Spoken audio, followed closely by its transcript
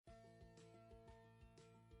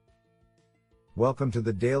Welcome to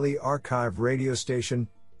the Daily Archive radio station,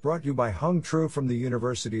 brought to you by Hung Tru from the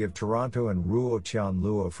University of Toronto and Ruo Tian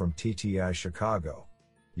Luo from TTI Chicago.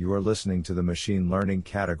 You are listening to the Machine Learning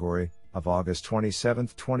category of August 27,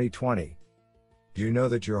 2020. Do you know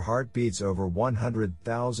that your heart beats over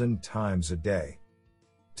 100,000 times a day?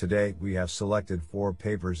 Today, we have selected 4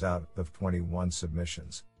 papers out of 21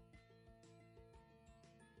 submissions.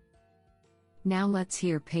 Now let's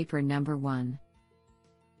hear paper number 1.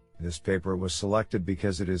 This paper was selected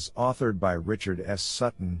because it is authored by Richard S.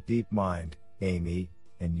 Sutton, DeepMind, Amy,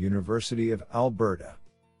 and University of Alberta.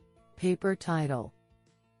 Paper title: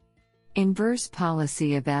 Inverse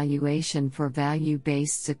Policy Evaluation for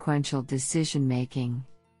Value-Based Sequential Decision-Making.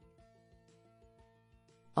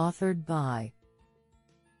 Authored by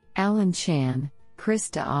Alan Chan,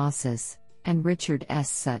 Krista Ossis, and Richard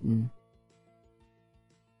S. Sutton.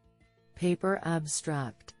 Paper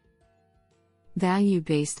abstract: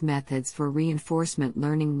 Value-based methods for reinforcement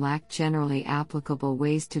learning lack generally applicable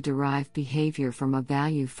ways to derive behavior from a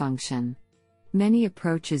value function. Many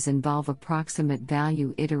approaches involve approximate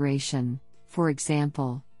value iteration, for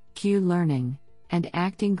example, Q-learning, and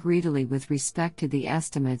acting greedily with respect to the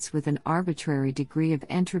estimates with an arbitrary degree of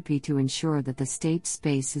entropy to ensure that the state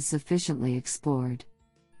space is sufficiently explored.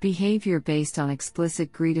 Behavior based on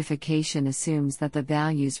explicit greedification assumes that the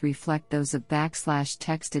values reflect those of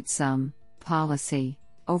 \texted sum policy,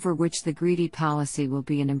 over which the greedy policy will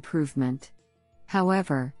be an improvement.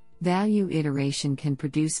 However, value iteration can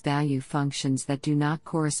produce value functions that do not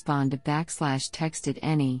correspond to \texted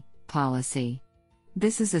any policy.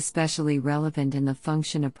 This is especially relevant in the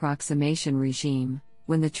function approximation regime,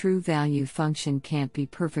 when the true value function can't be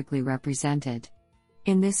perfectly represented.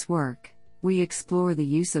 In this work, we explore the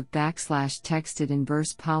use of \texted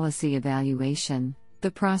inverse policy evaluation, the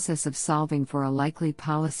process of solving for a likely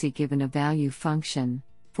policy given a value function,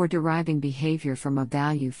 for deriving behavior from a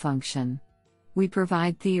value function. We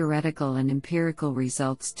provide theoretical and empirical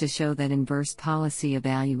results to show that inverse policy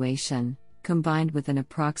evaluation, combined with an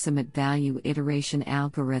approximate value iteration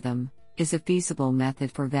algorithm, is a feasible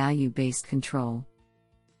method for value-based control.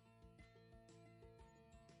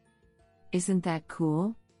 Isn't that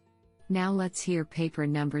cool? Now let's hear paper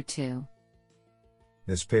number 2.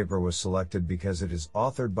 This paper was selected because it is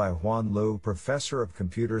authored by Huan Liu, Professor of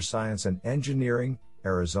Computer Science and Engineering,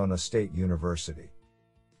 Arizona State University.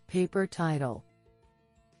 Paper title: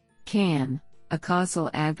 CAN, a causal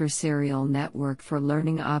adversarial network for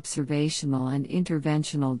learning observational and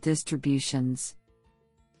interventional distributions.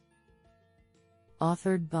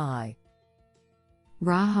 Authored by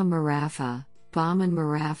Raha Marafa, Bahman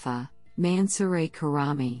Marafa, Mansoure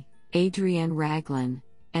Karami, Adrienne Raglan,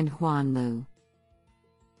 and Huan Liu.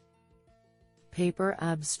 Paper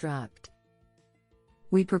abstract: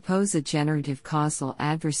 We propose a generative causal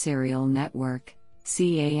adversarial network,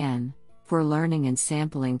 CAN, for learning and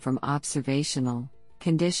sampling from observational,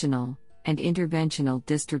 conditional, and interventional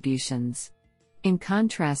distributions. In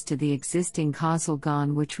contrast to the existing causal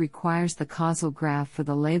GAN, which requires the causal graph for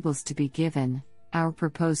the labels to be given, our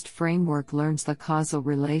proposed framework learns the causal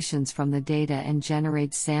relations from the data and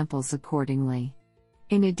generates samples accordingly.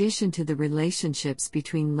 In addition to the relationships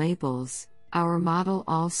between labels, our model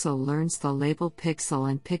also learns the label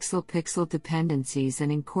pixel and pixel-pixel dependencies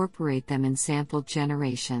and incorporate them in sample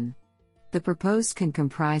generation. The proposed CAN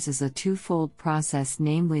comprises a twofold process,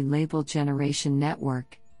 namely Label Generation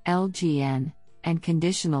Network, LGN, and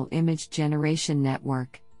Conditional Image Generation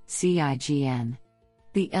Network, CIGN.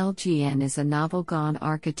 The LGN is a novel GAN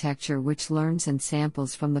architecture which learns and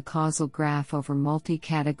samples from the causal graph over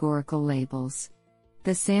multi-categorical labels.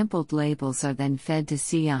 The sampled labels are then fed to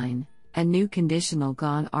CIGN, a new conditional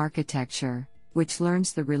GAN architecture, which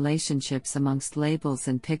learns the relationships amongst labels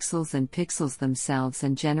and pixels themselves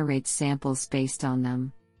and generates samples based on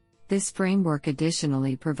them. This framework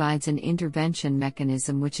additionally provides an intervention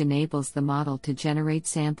mechanism which enables the model to generate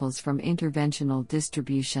samples from interventional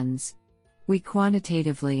distributions. We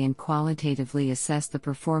quantitatively and qualitatively assess the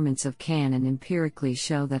performance of CAN and empirically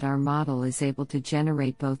show that our model is able to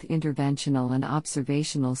generate both interventional and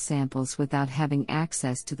observational samples without having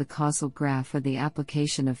access to the causal graph for the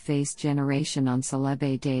application of phase generation on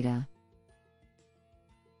CelebA data.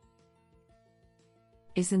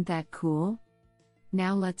 Isn't that cool?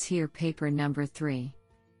 Now let's hear paper number 3.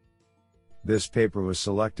 This paper was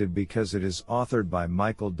selected because it is authored by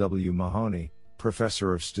Michael W. Mahoney,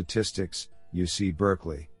 Professor of Statistics, UC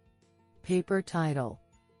Berkeley. Paper title: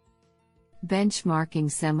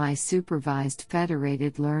 Benchmarking Semi-Supervised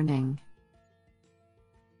Federated Learning.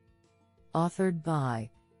 Authored by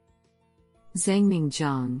Zhengming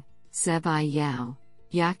Zhang, Zebai Yao,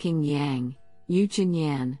 Yaqing Yang, Yuchen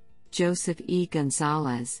Yan, Joseph E.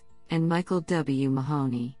 Gonzalez, and Michael W.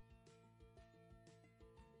 Mahoney.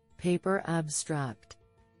 Paper abstract.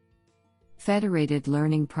 Federated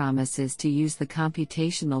learning promises to use the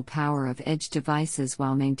computational power of edge devices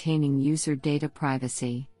while maintaining user data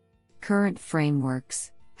privacy. Current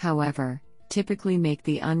frameworks, however, typically make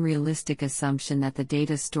the unrealistic assumption that the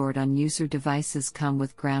data stored on user devices come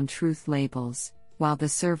with ground truth labels, while the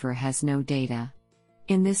server has no data.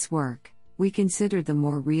 In this work, we consider the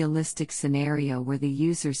more realistic scenario where the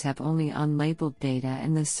users have only unlabeled data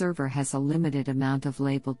and the server has a limited amount of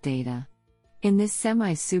labeled data. In this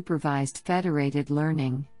semi-supervised federated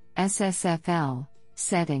learning (SSFL)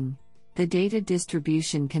 setting, the data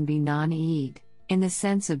distribution can be non-EID, in the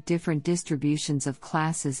sense of different distributions of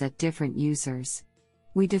classes at different users.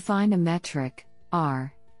 We define a metric,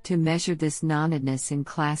 R, to measure this non-edness in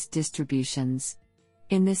class distributions.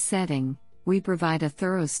 In this setting, we provide a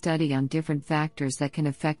thorough study on different factors that can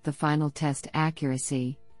affect the final test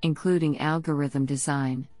accuracy, including algorithm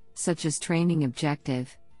design, such as training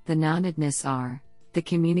objective, the non-edness R, the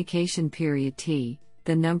communication period T,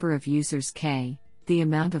 the number of users K, the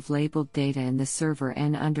amount of labeled data in the server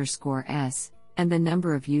N_S, and the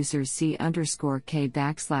number of users C_K_K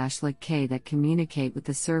that communicate with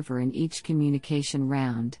the server in each communication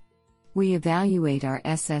round. We evaluate our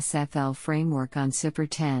SSFL framework on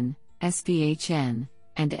CIFAR-10, SPHN,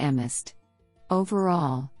 and EMIST.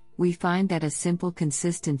 Overall, we find that a simple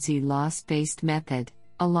consistency loss-based method,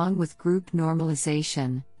 along with group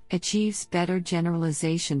normalization, achieves better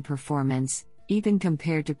generalization performance, even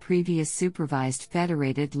compared to previous supervised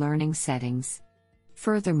federated learning settings.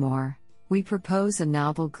 Furthermore, we propose a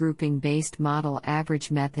novel grouping-based model average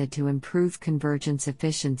method to improve convergence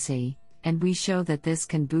efficiency, and we show that this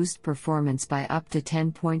can boost performance by up to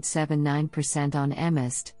 10.79% on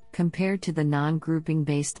EMIST, compared to the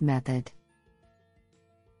non-grouping-based method.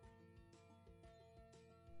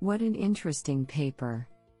 What an interesting paper.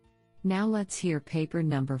 Now let's hear paper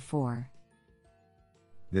number 4.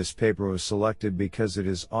 This paper was selected because it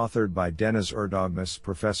is authored by Deniz Erdogmas,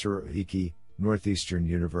 Professor of IKI, Northeastern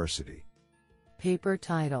University. Paper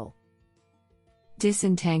title: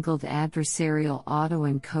 Disentangled Adversarial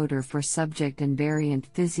Autoencoder for Subject Invariant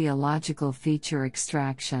Physiological Feature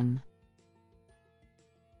Extraction.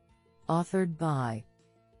 Authored by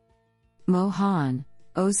Mohan,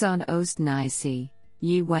 Ozan Ozdnisi,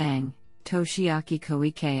 Yi Wang, Toshiaki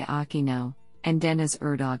Koike Akino, and Deniz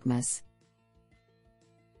Erdogmas.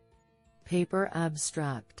 Paper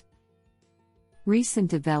abstract. Recent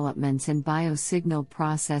developments in biosignal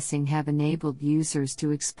processing have enabled users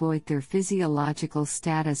to exploit their physiological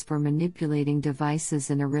status for manipulating devices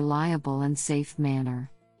in a reliable and safe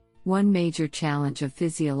manner. One major challenge of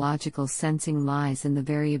physiological sensing lies in the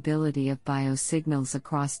variability of biosignals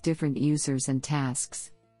across different users and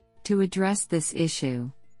tasks. To address this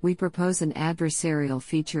issue, we propose an adversarial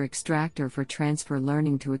feature extractor for transfer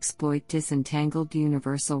learning to exploit disentangled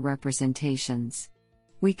universal representations.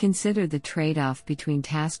 We consider the trade-off between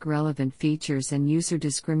task-relevant features and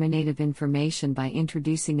user-discriminative information by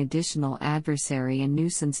introducing additional adversary and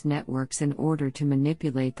nuisance networks in order to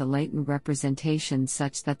manipulate the latent representation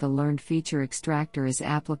such that the learned feature extractor is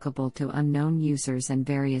applicable to unknown users and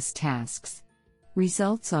various tasks.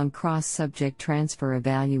 Results on cross-subject transfer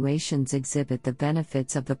evaluations exhibit the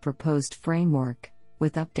benefits of the proposed framework,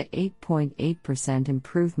 with up to 8.8%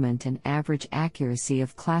 improvement in average accuracy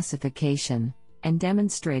of classification, and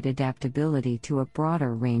demonstrate adaptability to a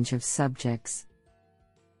broader range of subjects.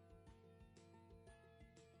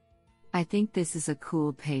 I think this is a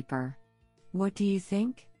cool paper. What do you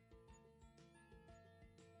think?